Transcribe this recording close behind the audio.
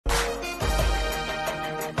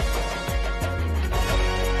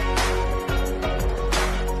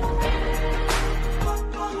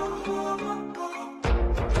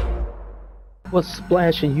What's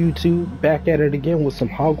splashing YouTube back at it again with some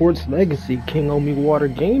Hogwarts Legacy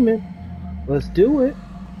Kingomiwater gaming? Let's do it.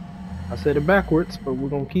 I said it backwards, but we're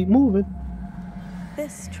gonna keep moving.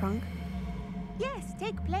 This trunk? Yes,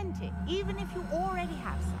 take plenty, even if you already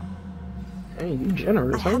have some. Hey, you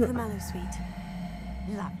generous, I have aren't the you? mallow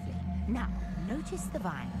sweet. Lovely. Now, notice the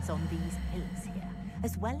vines on these pillars here,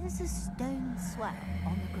 as well as a stone swell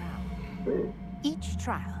on the ground. Each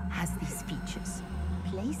trial has these features.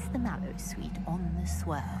 Place the mallow sweet on the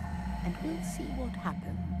swirl, and we'll see what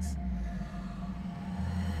happens.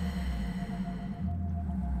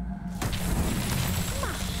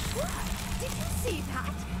 My word! Did you see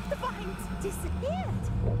that? The vines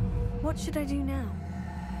disappeared. What should I do now?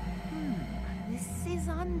 This is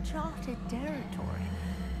uncharted territory.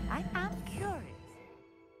 I am curious.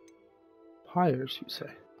 Hires, you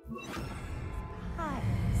say?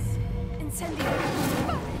 Pious. Incendiary!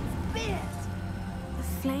 But it's fierce! The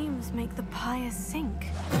flames make the pyre sink.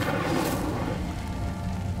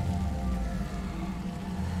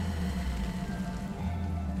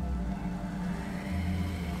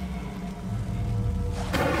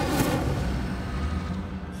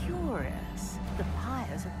 Curious. The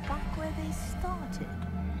pyres are back where they started.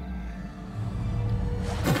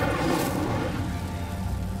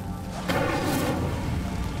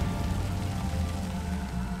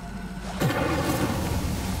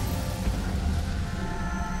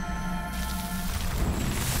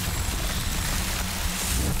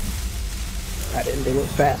 I didn't do it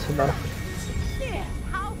fast enough. Yes,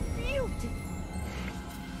 how beautiful!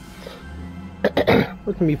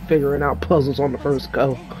 Look at me figuring out puzzles on the first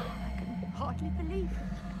go. I can hardly believe it.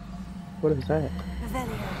 What is that?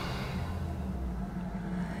 Revelio.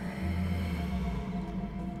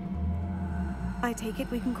 I take it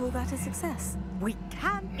we can call that a success. We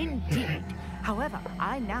can indeed. However,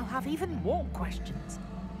 I now have even more questions.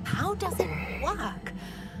 How does it work?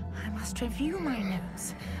 I must review my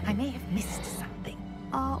notes. I may have missed something.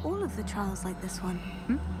 Are all of the trials like this one?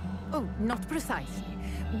 Oh, not precisely.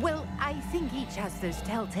 Well, I think each has those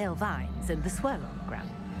telltale vines and the swirl on the ground.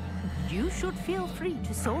 You should feel free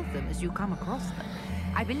to solve them as you come across them.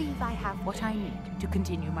 I believe I have what I need to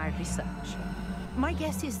continue my research. My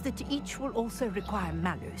guess is that each will also require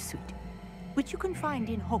mallow sweet, which you can find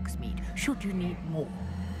in Hogsmeade should you need more.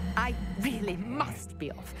 I really must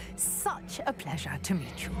be off. Such a pleasure to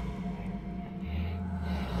meet you.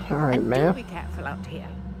 All right, And do man. be careful out here.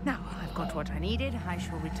 Now I've got what I needed. I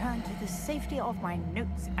shall return to the safety of my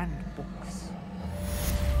notes and books.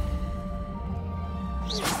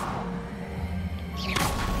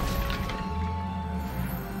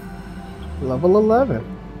 Level 11.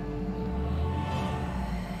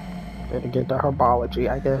 Better get to Herbology,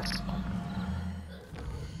 I guess.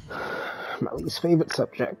 My least favorite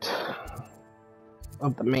subject.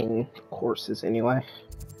 Of the main courses, anyway.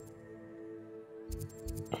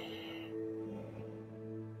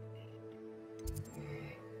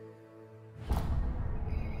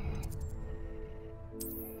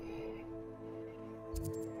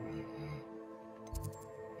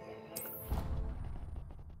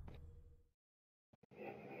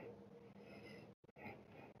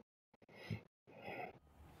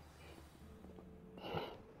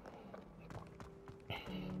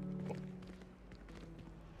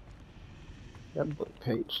 That book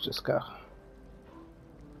page just got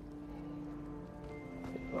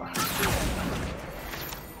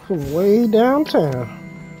from way downtown.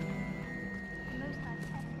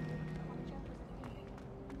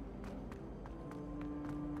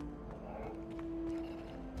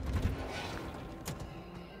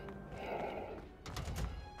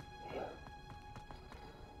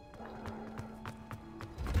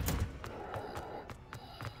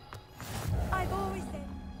 I've always said.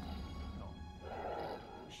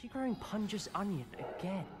 Is she growing Punja's onion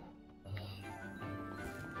again?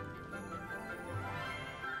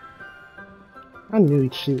 I knew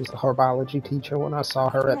she was a herbology teacher when I saw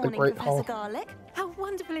her at the Morning, Great Professor Hall. Garlic. How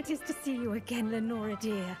wonderful it is to see you again, Lenora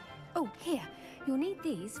dear. Oh, here. You'll need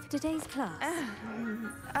these for today's class.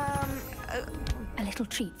 A little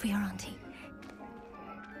treat for your auntie.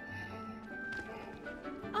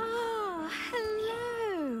 Ah,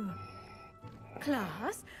 hello.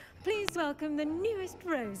 Class, please welcome the newest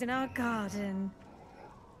rose in our garden.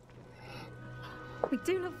 We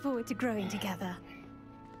do look forward to growing together.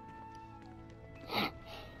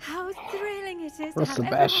 How thrilling it is to Well, have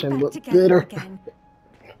Sebastian everyone back looked together bitter. again.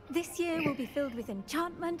 This year will be filled with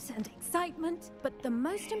enchantment and excitement, but the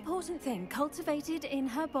most important thing cultivated in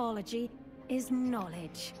herbology is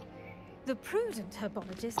knowledge. The prudent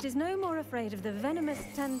herbologist is no more afraid of the venomous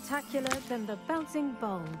tentacular than the bouncing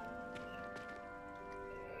bulb.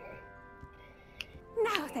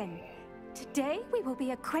 then. Today we will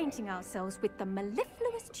be acquainting ourselves with the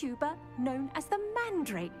mellifluous tuber known as the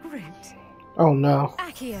mandrake root. Oh no.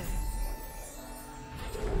 Accio.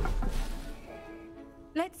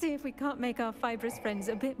 Let's see if we can't make our fibrous friends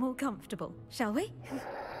a bit more comfortable, shall we?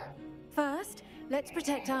 First, let's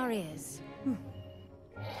protect our ears.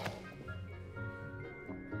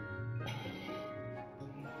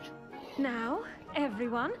 Now,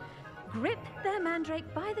 everyone, grip their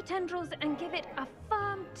mandrake by the tendrils and give it a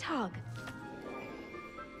firm tug.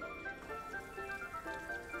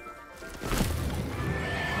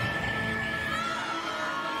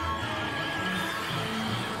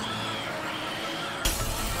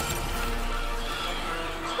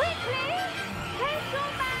 Quickly, place your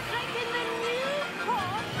mandrake in the new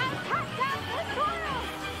core and cut out the soil.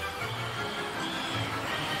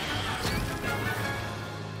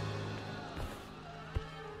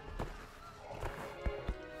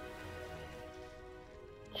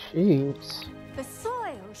 Jeez. The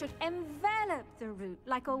soil should envelop the root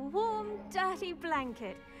like a warm, dirty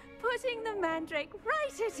blanket, putting the mandrake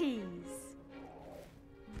right at ease.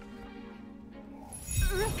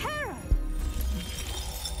 Reparo!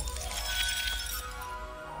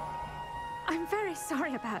 I'm very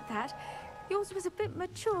sorry about that. Yours was a bit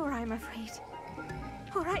mature, I'm afraid.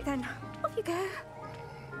 All right then, off you go.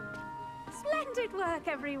 Splendid work,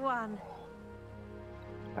 everyone.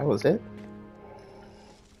 That was it?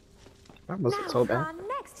 That wasn't so bad. Our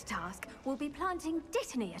next task will be planting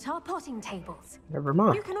dittany at our potting tables. Never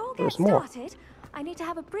mind. You can all get There's more. started. I need to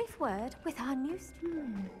have a brief word with our new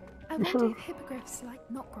student. I wonder if hippogriffs like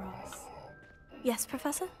knotgrass. Yes,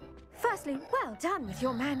 Professor? Firstly, well done with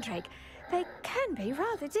your mandrake. They can be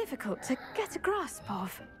rather difficult to get a grasp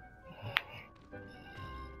of.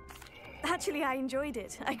 Actually, I enjoyed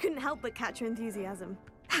it. I couldn't help but catch your enthusiasm.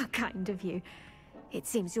 How kind of you. It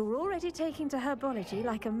seems you're already taking to herbology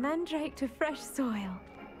like a mandrake to fresh soil.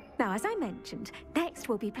 Now, as I mentioned, next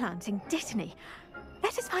we'll be planting dittany.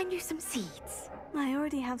 Let us find you some seeds. I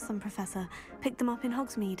already have some, Professor. Picked them up in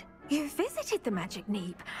Hogsmeade. You visited the Magic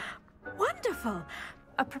Neep. Wonderful!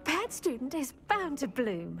 A prepared student is bound to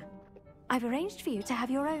bloom. I've arranged for you to have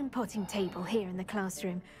your own potting table here in the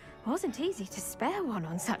classroom. Wasn't easy to spare one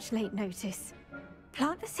on such late notice.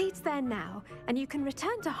 Plant the seeds there now, and you can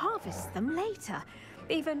return to harvest them later.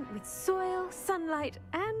 Even with soil, sunlight,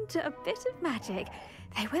 and a bit of magic,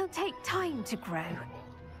 they will take time to grow.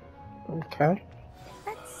 Okay.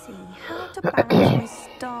 Let's see, how to balance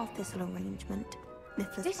my star thistle arrangement.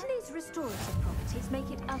 Dittany's restorative properties make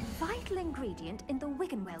it a vital ingredient in the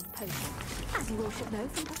Wiggenweld potion, as you all should know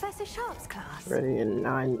from Professor Sharp's class. Ready in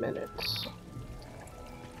 9 minutes.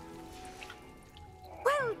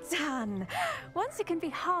 Well done! Once it can be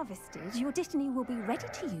harvested, your dittany will be ready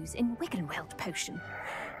to use in Wiggenweld potion.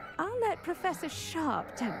 I'll let Professor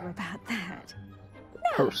Sharp tell you about that.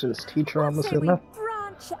 Now, Person's teacher, I'm let's say we assuming.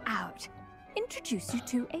 branch out. Introduce you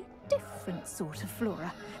to a different sort of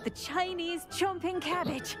flora, the Chinese chomping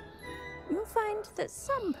cabbage. You'll find that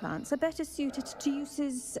some plants are better suited to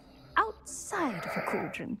uses outside of a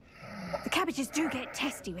cauldron. The cabbages do get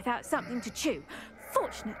testy without something to chew.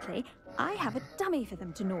 Fortunately, I have a dummy for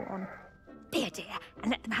them to gnaw on. Be a dear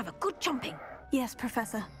and let them have a good chomping. Yes,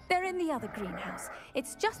 Professor. They're in the other greenhouse.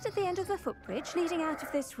 It's just at the end of the footbridge leading out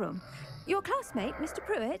of this room. Your classmate, Mr.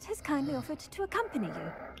 Pruitt, has kindly offered to accompany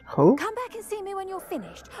you. Who? Come back and see me when you're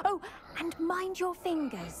finished. Oh, and mind your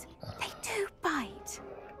fingers. They do bite.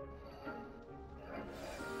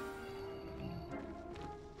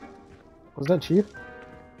 Was that you?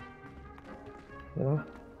 Yeah.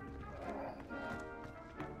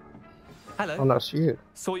 Hello. Oh, that's you.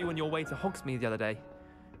 Saw you on your way to Hogsmeade the other day.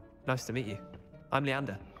 Nice to meet you. I'm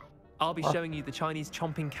Leander. I'll be showing you the Chinese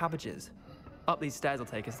chomping cabbages. Up these stairs will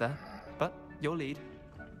take us there, but your lead.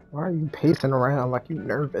 Why are you pacing around like you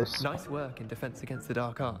nervous? Nice work in Defense Against the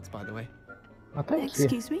Dark Arts, by the way. I think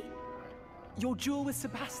Excuse me? Your duel with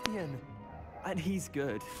Sebastian. And he's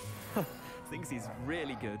good. Thinks he's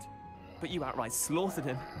really good. But you outright slaughtered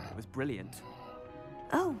him. It was brilliant.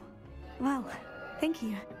 Oh, well, thank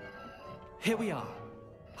you. Here we are.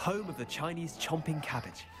 Home of the Chinese chomping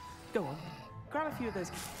cabbage. Go on, grab a few of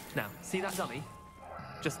those. Now, see that dummy?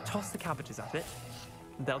 Just toss the cabbages at it,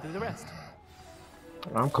 and they'll do the rest.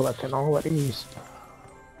 I'm collecting all of these.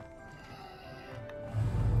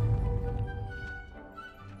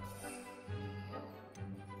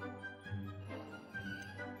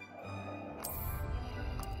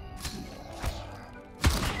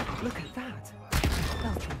 Look at that.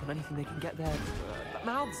 They'll chomp on anything they can get their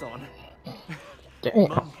mouths on. Damn.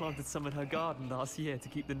 Mum planted some in her garden last year to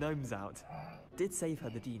keep the gnomes out. Did save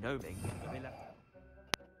her the de-gnoming, but they left her.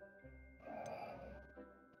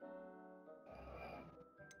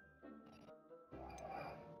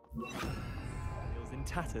 Feels in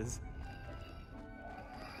tatters.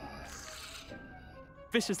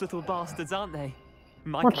 Vicious little bastards, aren't they?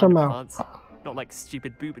 My Watch kind your of mouth. plants. Not like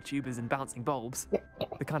stupid booba tubers and bouncing bulbs.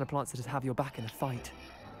 The kind of plants that just have your back in a fight.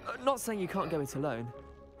 Not saying you can't go it alone,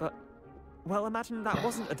 but, well, imagine that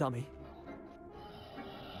wasn't a dummy.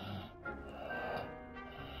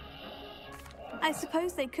 I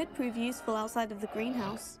suppose they could prove useful outside of the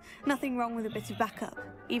greenhouse. Nothing wrong with a bit of backup,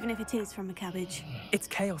 even if it is from a cabbage. It's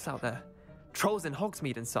chaos out there. Trolls in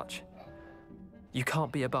Hogsmeade and such. You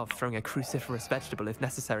can't be above throwing a cruciferous vegetable if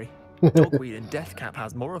necessary. Dogweed and Deathcap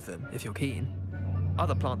has more of them, if you're keen.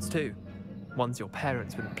 Other plants too. Ones your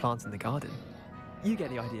parents wouldn't plant in the garden. You get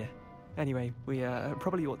the idea. Anyway, we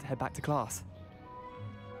probably ought to head back to class.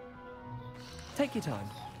 Take your time.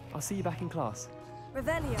 I'll see you back in class.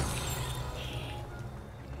 Revelio.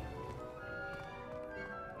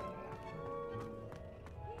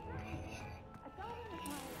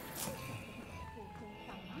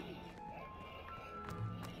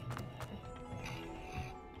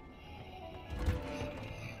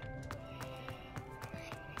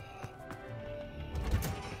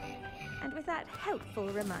 And with that helpful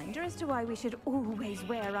reminder as to why we should always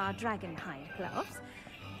wear our dragon hide gloves,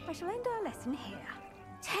 I shall end our lesson here.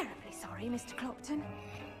 Terribly sorry, Mr. Clopton.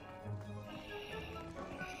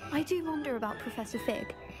 I do wonder about Professor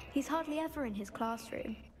Fig. He's hardly ever in his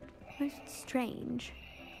classroom. Most strange.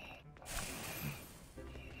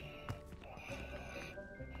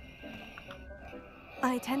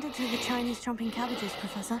 I attended to the Chinese chomping cabbages,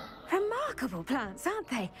 Professor. Remarkable plants, aren't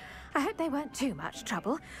they? I hope they weren't too much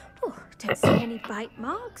trouble. Oh, don't see any bite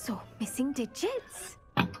marks or missing digits.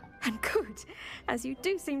 And good, as you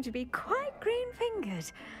do seem to be quite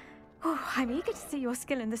green-fingered. Oh, I'm eager to see your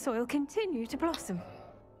skill in the soil continue to blossom.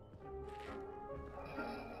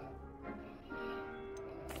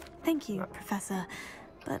 Thank you, Professor.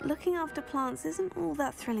 But looking after plants isn't all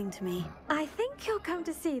that thrilling to me. I think you'll come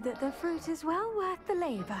to see that the fruit is well worth the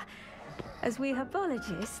labor. As we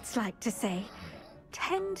herbologists like to say,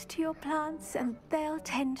 tend to your plants and they'll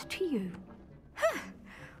tend to you. Huh.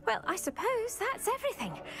 Well, I suppose that's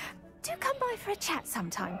everything. Do come by for a chat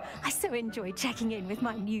sometime. I so enjoy checking in with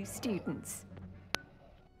my new students.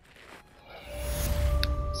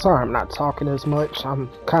 Sorry I'm not talking as much. I'm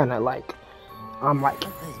like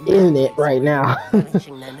in it right now.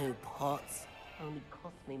 Finishing their new pots only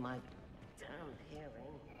cost me my damn hearing.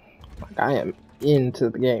 Like I am into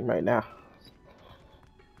the game right now.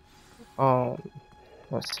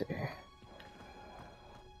 Let's see.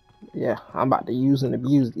 Yeah, I'm about to use and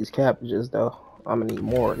abuse these cabbages though. I'm gonna need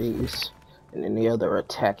more of these. And then the other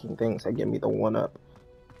attacking things that give me the 1-up.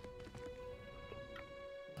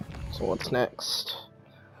 So what's next?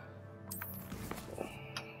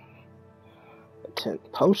 The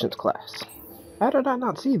 10th potions class. How did I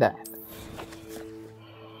not see that?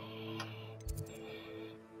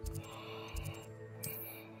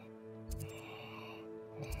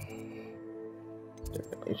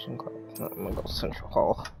 Divination class. No, I'm gonna go Central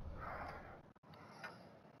Hall.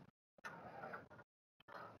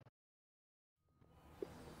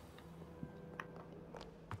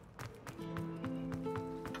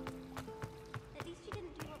 At least you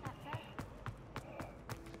didn't do what that said.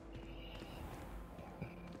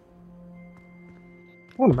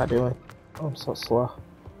 What am I doing? Oh, I'm so slow.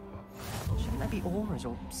 Shouldn't there be Aurors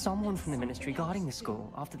or someone from the Ministry guarding the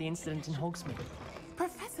school after the incident in Hogsmeade?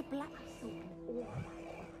 Professor Black.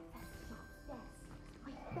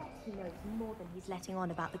 I bet he knows more than he's letting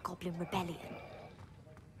on about the Goblin Rebellion.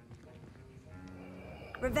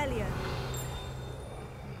 Revelio.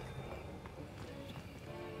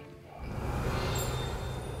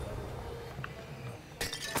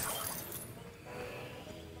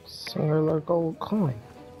 Singular gold coin.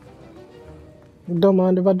 Don't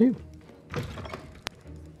mind if I do.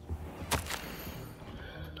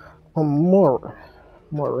 More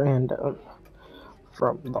random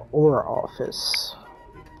from the Aura office.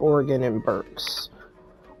 Borgin and Burks.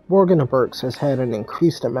 Borgin and Burks has had an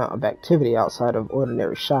increased amount of activity outside of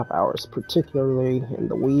ordinary shop hours, particularly in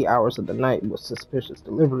the wee hours of the night, with suspicious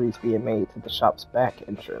deliveries being made to the shop's back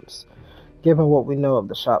entrance. Given what we know of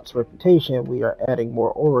the shop's reputation, we are adding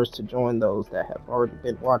more Auras to join those that have already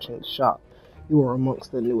been watching the shop. You are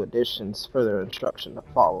amongst the new additions. Further instruction to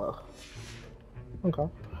follow. Okay.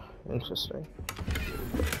 Interesting.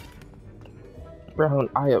 Brown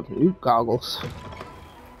Eye of Newt goggles.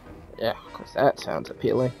 Yeah, because that sounds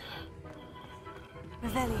appealing.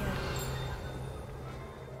 Revelio.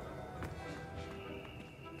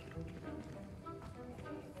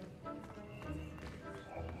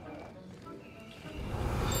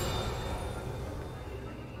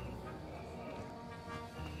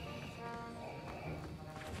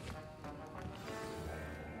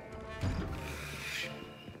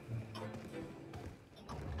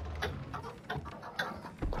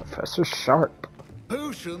 Professor Sharp.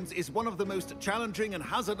 Potions is one of the most challenging and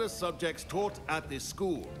hazardous subjects taught at this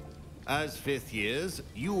school. As fifth years,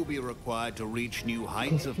 you will be required to reach new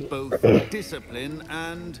heights of both discipline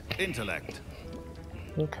and intellect.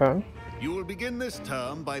 Okay. You will begin this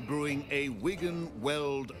term by brewing a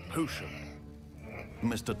Wiggenweld potion.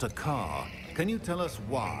 Mr. Takar, can you tell us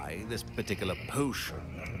why this particular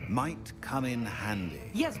potion might come in handy?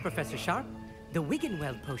 Yes, Professor Sharp. The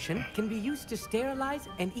Wiggenweld potion can be used to sterilize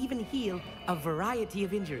and even heal a variety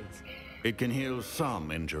of injuries. It can heal some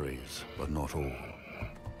injuries, but not all.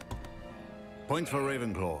 Points for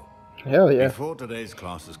Ravenclaw. Hell yeah. Before today's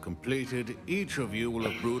class is completed, each of you will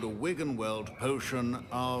have brewed a Wiggenweld potion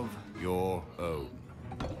of your own.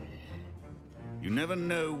 You never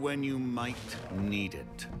know when you might need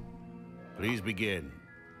it. Please begin.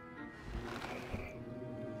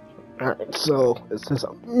 Alright, so is this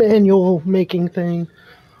a manual making thing?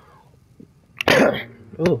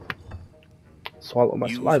 Oh. Swallow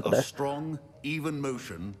my saliva Use there. a strong, even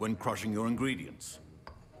motion when crushing your ingredients.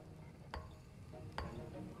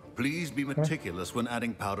 Please be meticulous when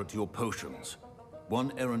adding powder to your potions.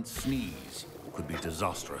 One errant sneeze could be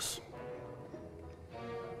disastrous.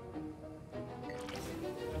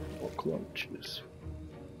 Lunches.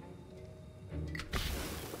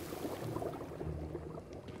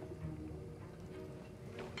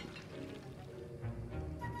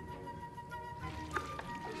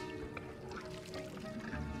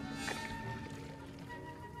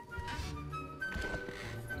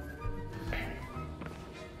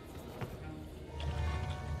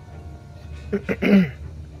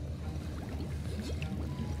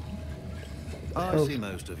 I see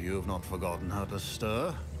most of you have not forgotten how to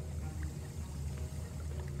stir.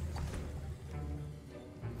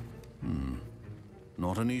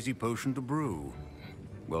 Not an easy potion to brew.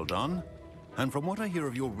 Well done. And from what I hear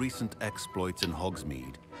of your recent exploits in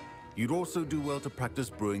Hogsmeade, you'd also do well to practice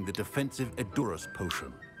brewing the defensive Edurus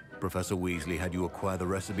potion. Professor Weasley had you acquire the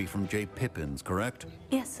recipe from J. Pippin's, correct?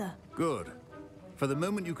 Yes, sir. Good. For the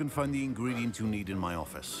moment, you can find the ingredients you need in my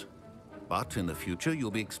office. But in the future,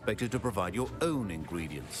 you'll be expected to provide your own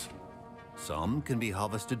ingredients. Some can be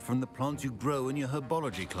harvested from the plants you grow in your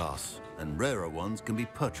Herbology class, and rarer ones can be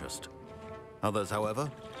purchased. Others, however,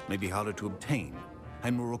 may be harder to obtain,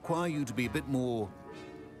 and will require you to be a bit more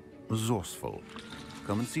resourceful.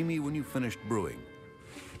 Come and see me when you've finished brewing,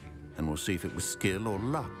 and we'll see if it was skill or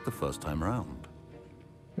luck the first time around.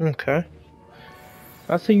 Okay.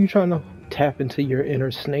 I see you trying to tap into your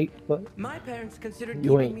inner Snape, but My parents considered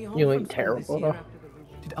you keeping me home ain't from school this terrible year though. after the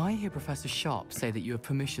roof. Did I hear Professor Sharp say that you have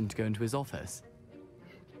permission to go into his office?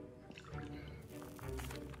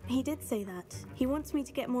 He did say that. He wants me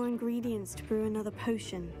to get more ingredients to brew another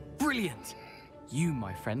potion. Brilliant! You,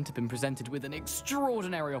 my friend, have been presented with an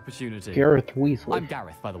extraordinary opportunity. Gareth Weasley. I'm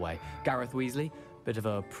Gareth, by the way. Gareth Weasley. Bit of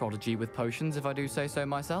a prodigy with potions, if I do say so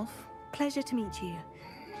myself. Pleasure to meet you.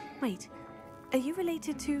 Wait, are you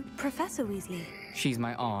related to Professor Weasley? She's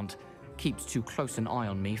my aunt. Keeps too close an eye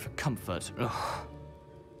on me for comfort. Ugh.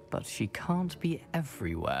 But she can't be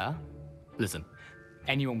everywhere. Listen,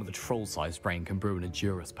 anyone with a troll-sized brain can brew an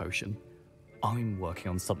Edurus potion. I'm working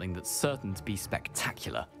on something that's certain to be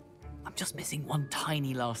spectacular. I'm just missing one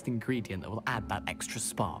tiny last ingredient that will add that extra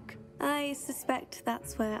spark. I suspect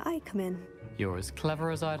that's where I come in. You're as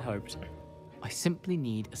clever as I'd hoped. I simply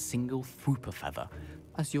need a single Fwooper feather.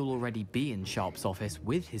 As you'll already be in Sharp's office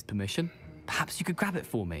with his permission, perhaps you could grab it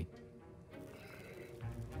for me.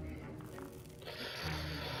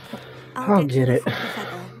 I'll get you it. the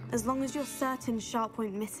feather, as long as you're certain Sharp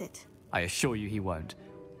won't miss it. I assure you he won't.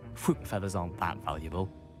 Fwooper feathers aren't that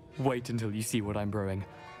valuable. Wait until you see what I'm brewing.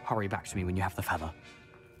 Hurry back to me when you have the feather.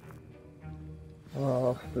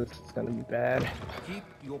 Oh, this is gonna be bad. Keep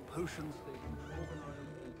your potion stations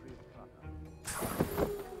organized and free of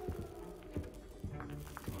clutter.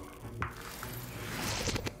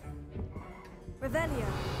 Revelio.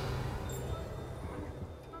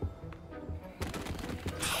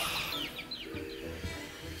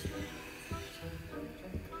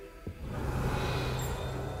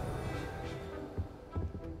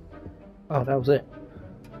 Oh, that was it.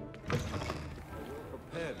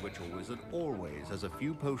 Prepared Witcher Wizard always has a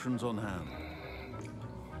few potions on hand.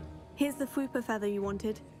 Here's the Fwooper feather you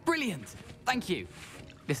wanted. Brilliant! Thank you.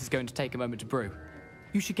 This is going to take a moment to brew.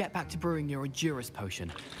 You should get back to brewing your Edurus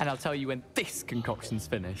potion, and I'll tell you when this concoction's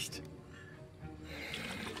finished.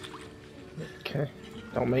 Okay.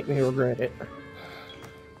 Don't make me regret it.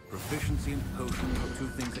 Proficiency and potions are two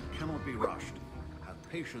things that cannot be rushed. Have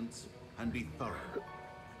patience and be thorough.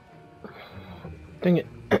 Dang it.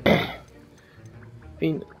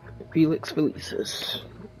 Felix Felicis.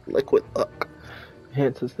 Liquid luck.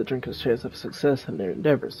 Enhances the drinker's chance of success in their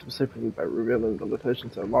endeavors, specifically by revealing the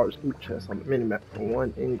locations of large loot chests on the minimap for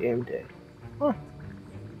one in-game day. Huh.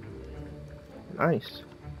 Nice.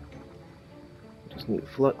 Just need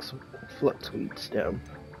flux weed stem.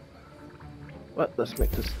 But let's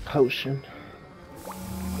make this potion.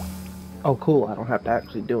 Oh cool, I don't have to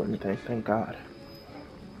actually do anything, thank God.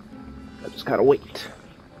 I just gotta wait.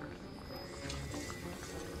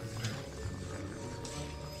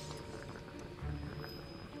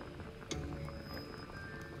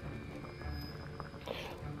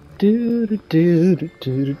 Do do do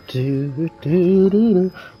do do do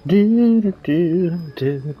do do do do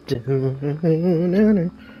do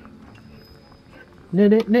do.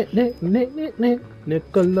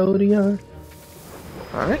 Nickelodeon.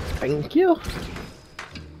 Alright, thank you.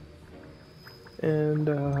 And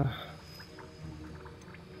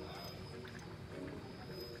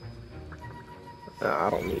I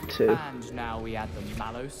don't need to. And now we add the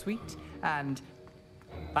mallow sweet, and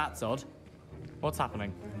that's odd. What's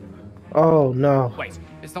happening? Oh no. Wait,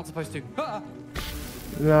 it's not supposed to. Ah!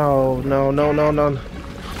 No, no, no, no, no.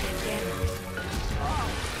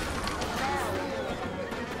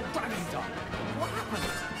 What happened?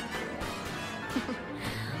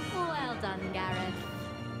 Well done, Gareth.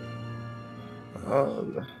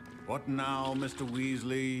 What now, Mr.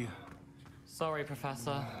 Weasley? Sorry,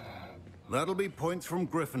 Professor. That'll be points from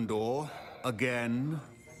Gryffindor. Again.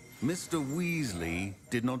 Mr. Weasley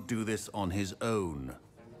did not do this on his own.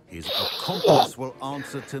 His accomplice will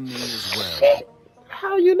answer to me as well.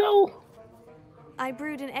 How you know? I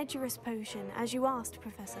brewed an Edurus potion, as you asked,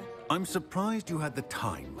 Professor. I'm surprised you had the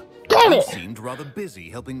time. Damn You it! seemed rather busy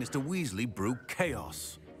helping Mr. Weasley brew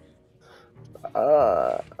chaos.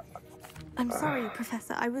 I'm sorry,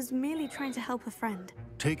 Professor. I was merely trying to help a friend.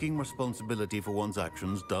 Taking responsibility for one's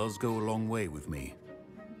actions does go a long way with me.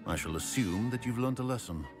 I shall assume that you've learnt a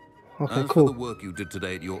lesson. Okay, As cool. for the work you did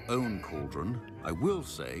today at your own cauldron, I will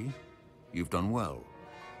say you've done well.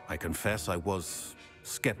 I confess I was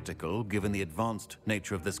skeptical given the advanced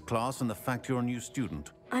nature of this class and the fact you're a new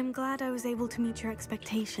student. I'm glad I was able to meet your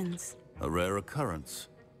expectations. A rare occurrence.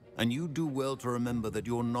 And you do well to remember that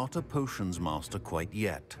you're not a potions master quite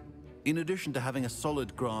yet. In addition to having a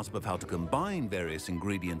solid grasp of how to combine various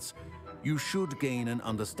ingredients, you should gain an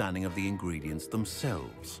understanding of the ingredients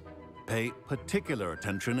themselves. Pay particular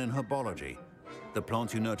attention in herbology. The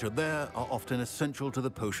plants you nurture there are often essential to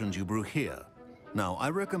the potions you brew here. Now, I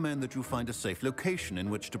recommend that you find a safe location in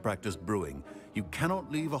which to practice brewing. You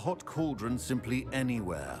cannot leave a hot cauldron simply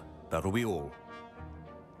anywhere. That'll be all.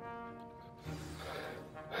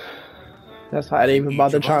 That's why I didn't even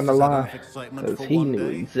bother Each of trying to us has had lie. enough excitement Because for he one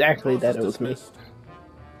knew day. exactly Class that is it was me. dismissed.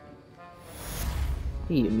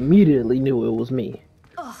 He immediately knew it was me.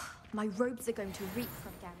 Ugh, my robes are going to reek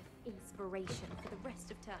from Gareth's inspiration for the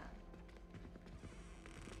rest of term.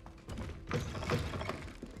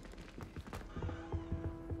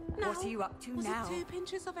 What are you up to now? 2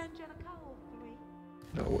 pinches of Angelica or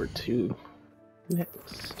 3? Now where to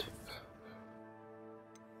next?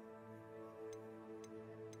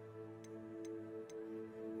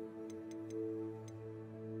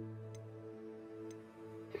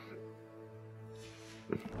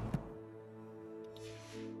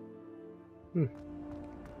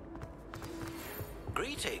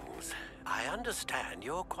 Greetings. I understand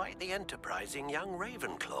you're quite the enterprising young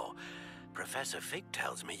Ravenclaw. Professor Fig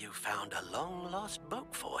tells me you found a long-lost book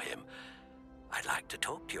for him. I'd like to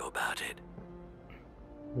talk to you about it.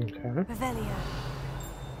 Okay. Revelio.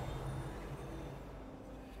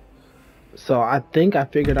 So I think I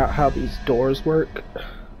figured out how these doors work.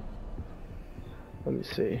 Let me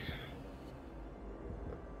see.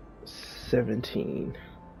 17.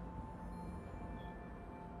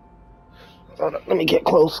 Hold on, let me get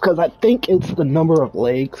close because I think it's the number of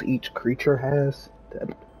legs each creature has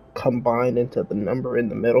that combine into the number in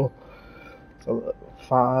the middle. So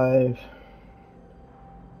 5,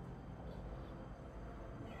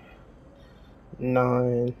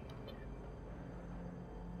 9,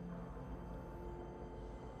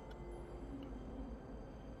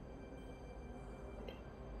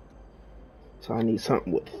 'so I need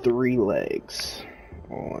something with 3 legs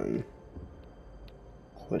on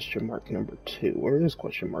question mark number 2. Where is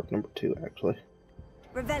question mark number 2 actually?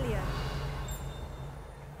 Revelio.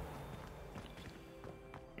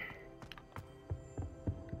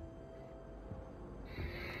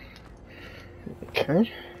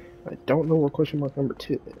 Okay. I don't know where question mark number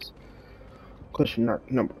 2 is. Question mark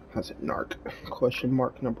number, how's it narc? Question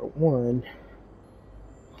mark number 1,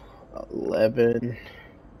 11.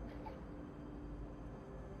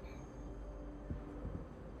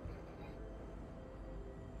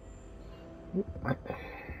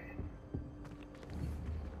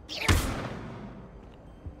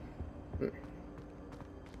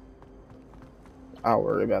 I'll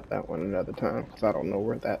worry about that one another time, because I don't know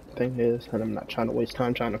where that thing is, and I'm not trying to waste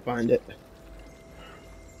time trying to find it.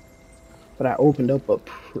 But I opened up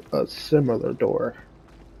a similar door,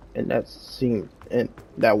 and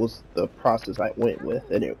that was the process I went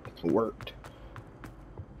with, and it worked.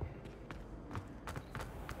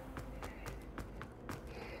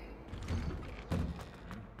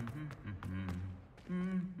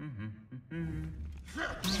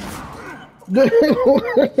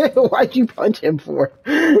 Why'd you punch him for?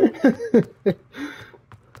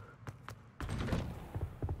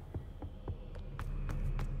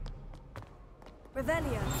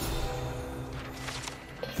 Revelio.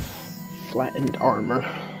 Flattened armor.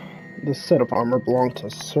 This set of armor belonged to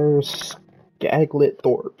Sir Skaglit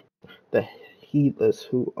Thorpe, the heedless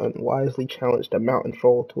who unwisely challenged a mountain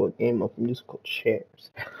troll to a game of musical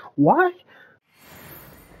chairs. Why?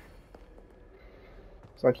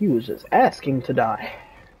 It's like he was just asking to die.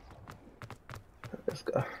 Let's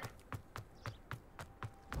go.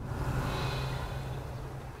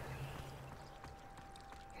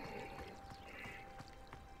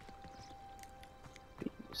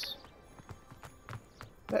 Bees.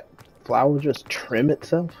 That flower just trim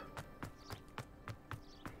itself?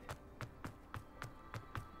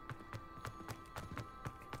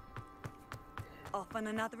 Off on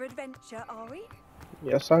another adventure, are we?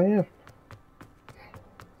 Yes, I am.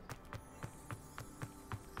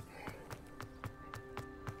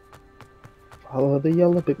 Follow the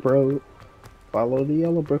yellow brick road. Follow the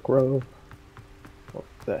yellow brick road. What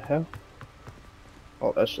the hell?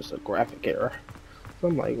 Oh, that's just a graphic error. So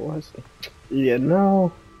I'm like, what's it? Yeah,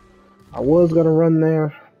 no. I was gonna run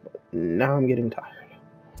there, but now I'm getting tired.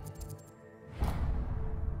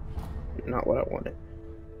 Not what I wanted.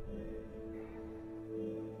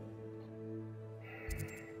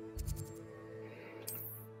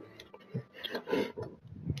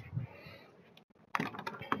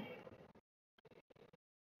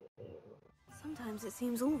 Sometimes it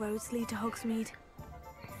seems all roads lead to Hogsmeade.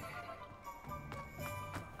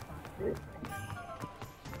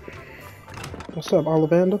 What's up,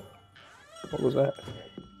 Ollivander? What was that?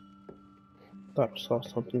 Thought I saw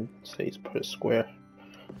something say put it square.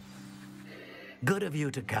 Good of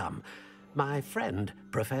you to come. My friend,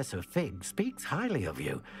 Professor Fig, speaks highly of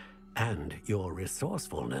you and your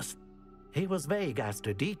resourcefulness. He was vague as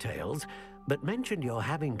to details, but mentioned your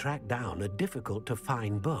having tracked down a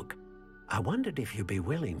difficult-to-find book. I wondered if you'd be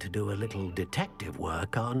willing to do a little detective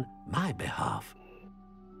work on my behalf.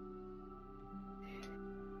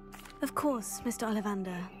 Of course, Mr.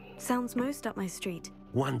 Ollivander. Sounds most up my street.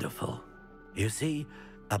 Wonderful. You see,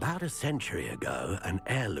 about a century ago, an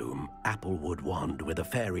heirloom applewood wand with a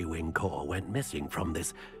fairy wing core went missing from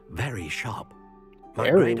this very shop. My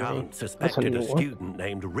great-aunt suspected a student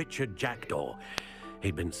named Richard Jackdaw.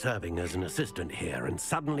 He'd been serving as an assistant here and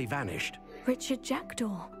suddenly vanished. Richard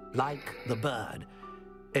Jackdaw? Like the bird.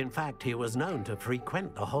 In fact, he was known to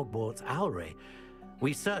frequent the Hogwarts Owlery.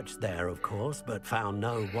 We searched there, of course, but found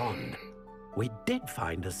no wand. We did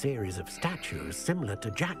find a series of statues similar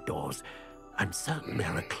to Jackdaw's. I'm certain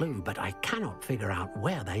they're a clue, but I cannot figure out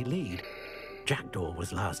where they lead. Jackdaw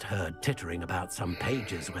was last heard tittering about some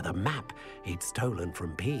pages with a map he'd stolen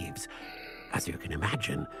from Peeves. As you can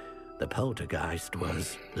imagine, the poltergeist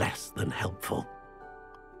was less than helpful.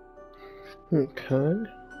 Okay.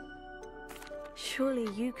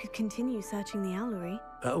 Surely you could continue searching the Owlery.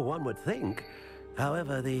 Oh, one would think.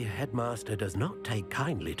 However, the headmaster does not take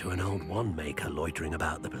kindly to an old wand-maker loitering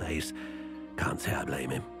about the place. Can't say I blame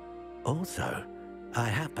him. Also, I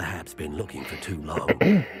have perhaps been looking for too long.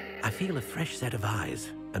 I feel a fresh set of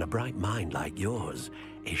eyes, and a bright mind like yours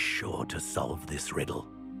is sure to solve this riddle.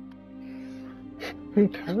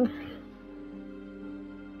 Okay.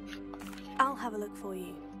 I'll have a look for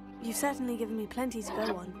you. You've certainly given me plenty to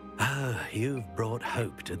go on. Ah, you've brought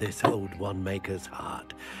hope to this old wand-maker's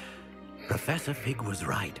heart. Professor Fig was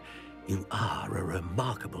right. You are a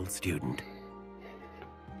remarkable student.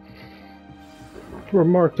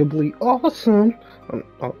 Remarkably awesome.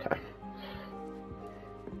 Okay.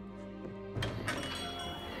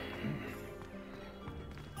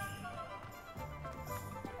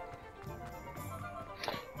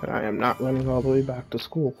 I am not running all the way back to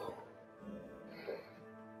school.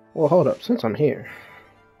 Well, hold up. Since I'm here,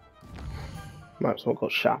 might as well go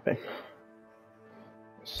shopping.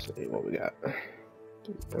 Let's see what we got.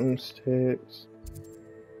 Broomsticks.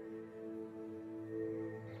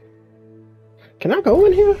 Can I go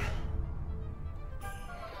in here?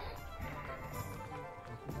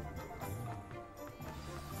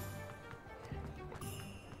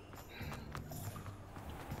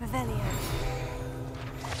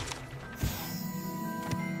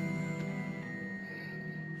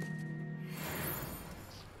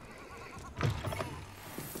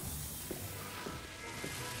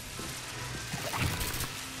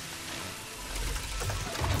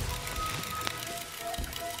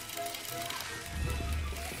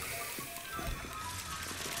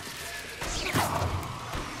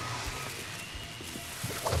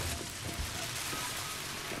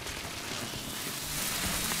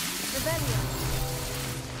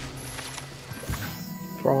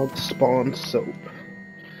 Frog spawn soap.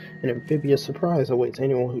 An amphibious surprise awaits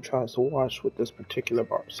anyone who tries to wash with this particular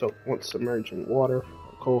bar of soap. Once submerged in water,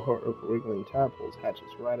 a cohort of wriggling tadpoles hatches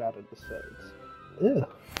right out of the suds. Ew.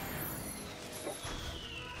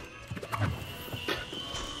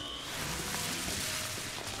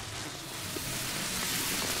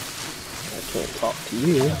 I can't talk to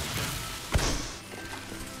you.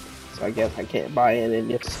 So I guess I can't buy any of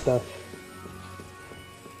this stuff.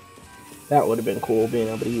 That would have been cool, being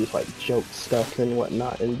able to use like joke stuff and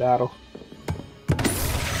whatnot in battle.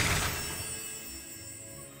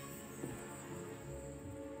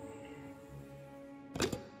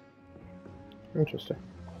 Interesting.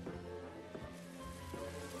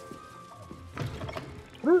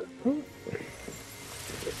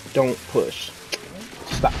 Don't push.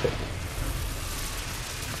 Stop it.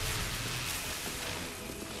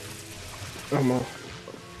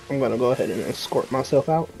 I'm gonna go ahead and escort myself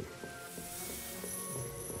out.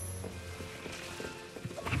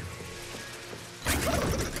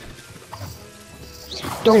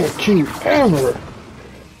 Don't you ever!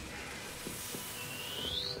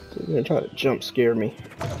 They're gonna try to jump scare me.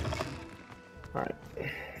 Alright.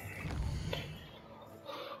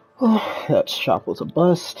 Oh, that shop was a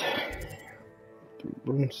bust. 3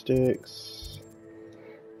 broomsticks.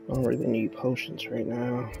 I don't really need potions right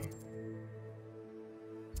now.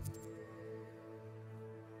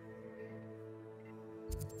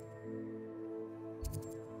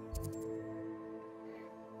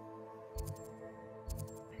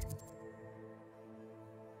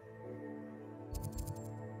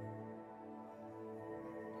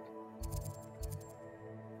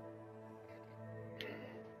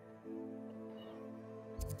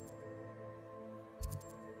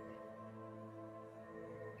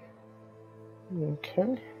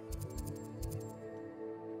 Okay.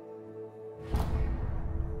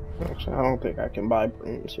 Actually, I don't think I can buy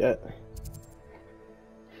brooms yet.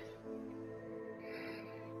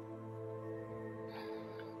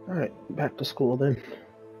 Alright, back to school then.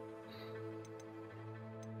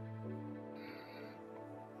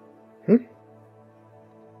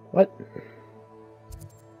 What?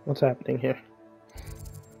 What's happening here?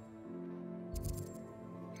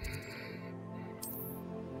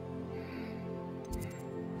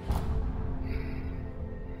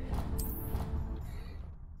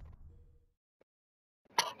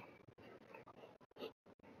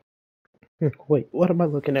 Wait, what am I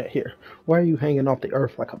looking at here? Why are you hanging off the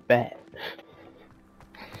earth like a bat?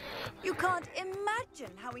 You can't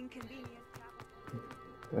imagine how inconvenient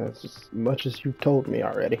that was. That's as much as you've told me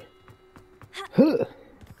already. Huh.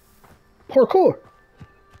 Parkour!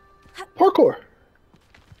 Parkour!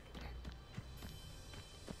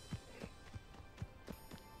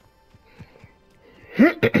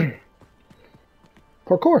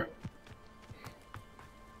 Parkour!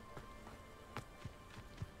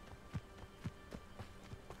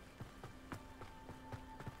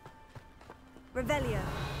 Revelio.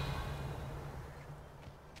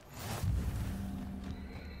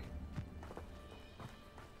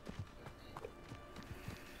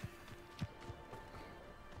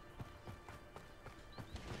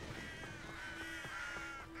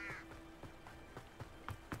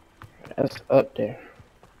 That's up there.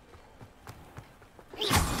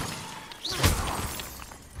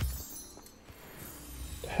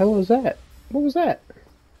 The hell is that? What was that?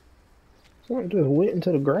 Something just went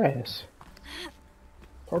into the grass.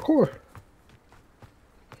 Parkour.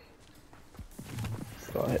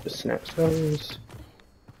 Go ahead to snatch those.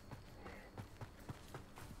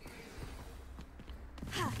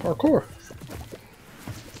 Parkour.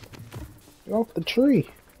 Get off the tree.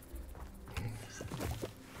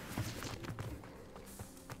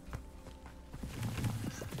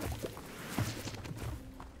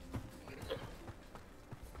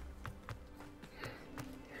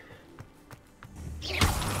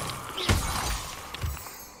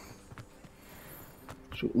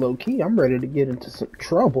 Shoot, low key, I'm ready to get into some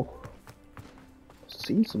trouble.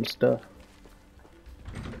 See some stuff.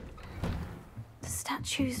 The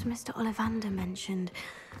statues Mr. Ollivander mentioned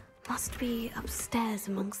must be upstairs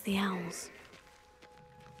amongst the owls.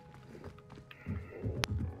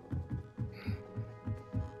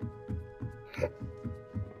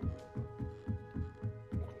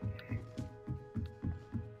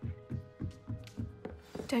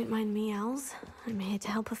 Don't mind me, owls. I'm here to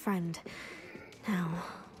help a friend. Now,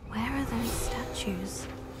 where are those statues?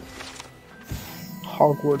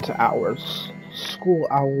 Hogwarts Owls. School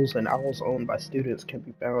owls and owls owned by students can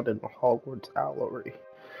be found in the Hogwarts Owlery.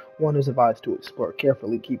 One is advised to explore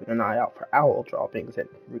carefully, keeping an eye out for owl droppings and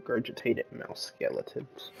regurgitated mouse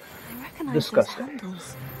skeletons. I recognize Disgusting. these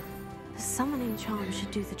handles. The A summoning charm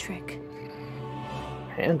should do the trick.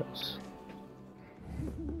 Handles.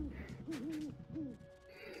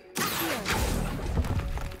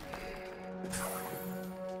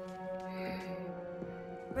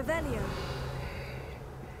 Revelio.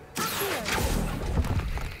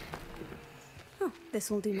 Oh,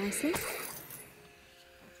 this will do nicely.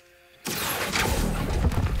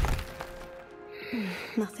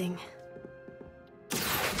 Nothing.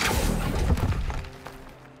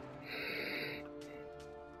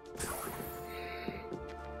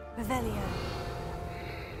 Revelio.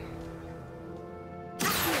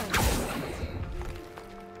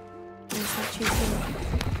 No statues here.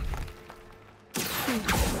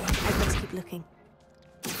 I'd best keep looking.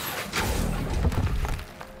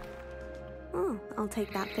 Oh, I'll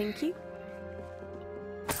take that, thank you.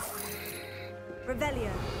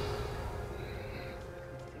 Revelio.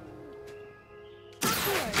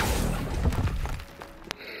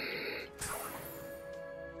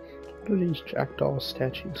 What are these jackdaw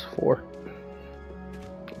statues for?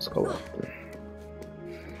 Let's go up there.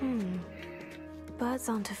 Birds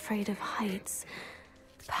aren't afraid of heights.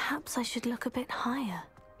 Perhaps I should look a bit higher.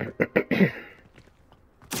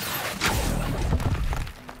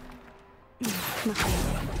 Nothing.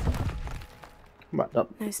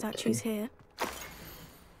 No statues here.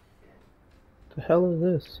 The hell is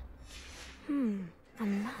this? A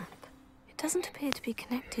map. It doesn't appear to be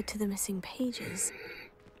connected to the missing pages.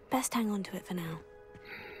 Best hang on to it for now.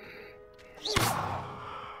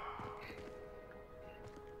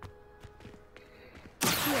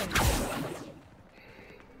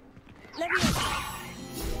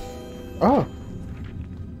 Oh.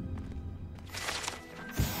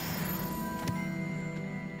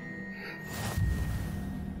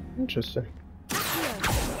 Interesting.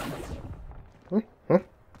 Huh?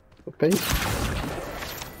 A page?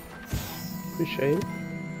 Appreciate it.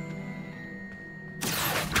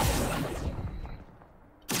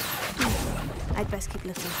 I'd best keep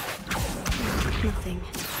looking. Nothing.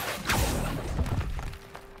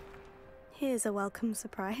 Here's a welcome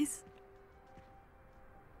surprise.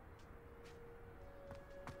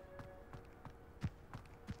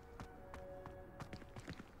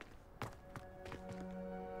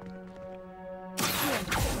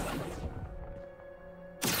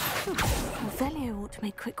 Velio ought to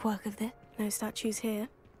make quick work of this. No statues here.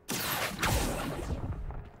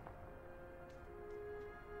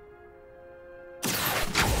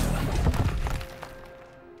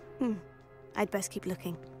 I'd best keep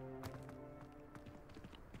looking.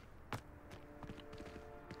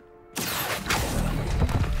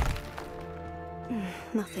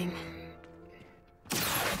 Nothing.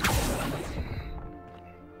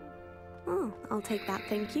 Oh, I'll take that,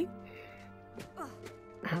 thank you.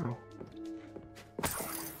 Ow.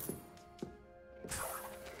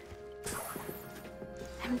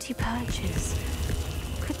 Empty perches.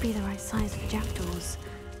 Could be the right size for jackdaws.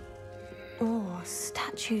 Or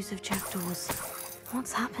statues of jackdaws.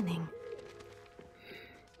 What's happening?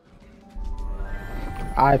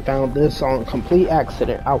 I found this on complete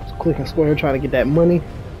accident. I was clicking square trying to get that money,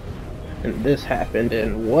 and this happened,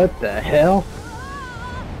 and what the hell?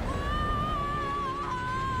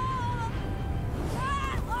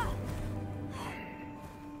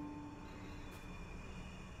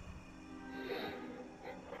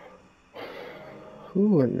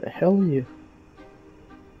 Who in the hell are you?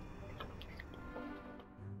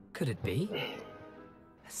 Could it be?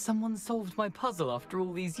 Has someone solved my puzzle after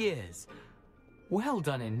all these years? Well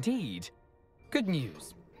done indeed. Good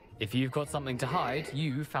news. If you've got something to hide,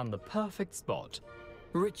 you found the perfect spot.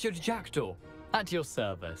 Richard Jackdaw, at your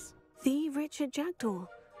service. The Richard Jackdaw.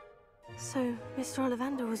 So, Mr.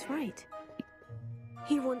 Ollivander was right.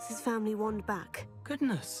 He wants his family wand back.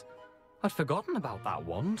 Goodness, I'd forgotten about that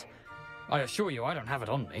wand. I assure you I don't have it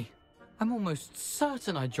on me. I'm almost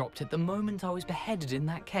certain I dropped it the moment I was beheaded in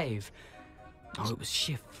that cave. Oh, it was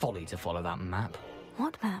sheer folly to follow that map.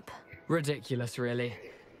 What map? Ridiculous, really.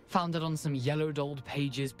 Found it on some yellowed old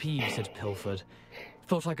pages Peeves had pilfered.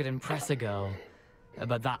 Thought I could impress a girl.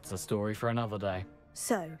 But that's a story for another day.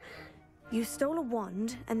 So, you stole a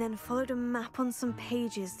wand and then followed a map on some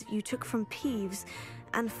pages that you took from Peeves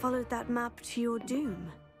and followed that map to your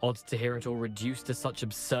doom. Odd to hear it all reduced to such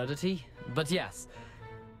absurdity, but yes.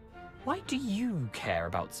 Why do you care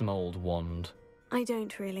about some old wand? I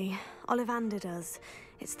don't really. Ollivander does.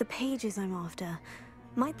 It's the pages I'm after.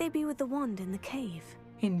 Might they be with the wand in the cave?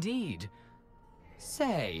 Indeed.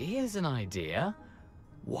 Say, here's an idea.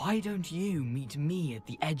 Why don't you meet me at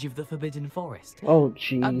the edge of the Forbidden Forest? Oh,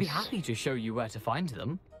 jeez. I'd be happy to show you where to find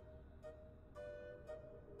them.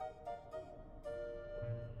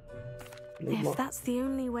 If that's the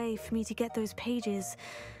only way for me to get those pages,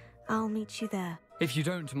 I'll meet you there. If you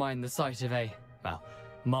don't mind the sight of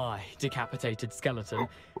my decapitated skeleton,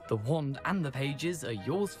 the wand and the pages are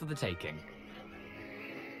yours for the taking.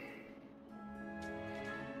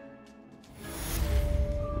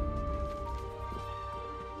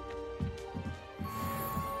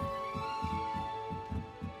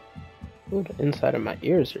 Ooh, the inside of my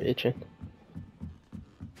ears are itching.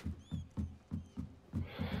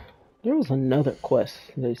 There was another quest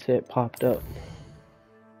they said popped up.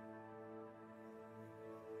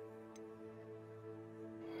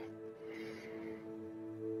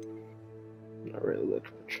 Not really looking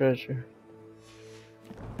for treasure.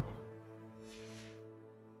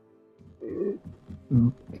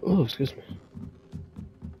 Oh, excuse me.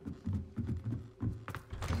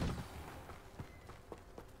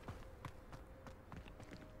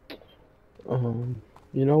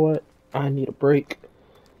 You know what? I need a break.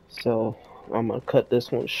 So I'm gonna cut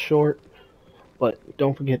this one short. But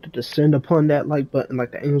don't forget to descend upon that like button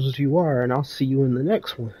like the angels you are, and I'll see you in the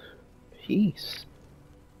next one. Peace.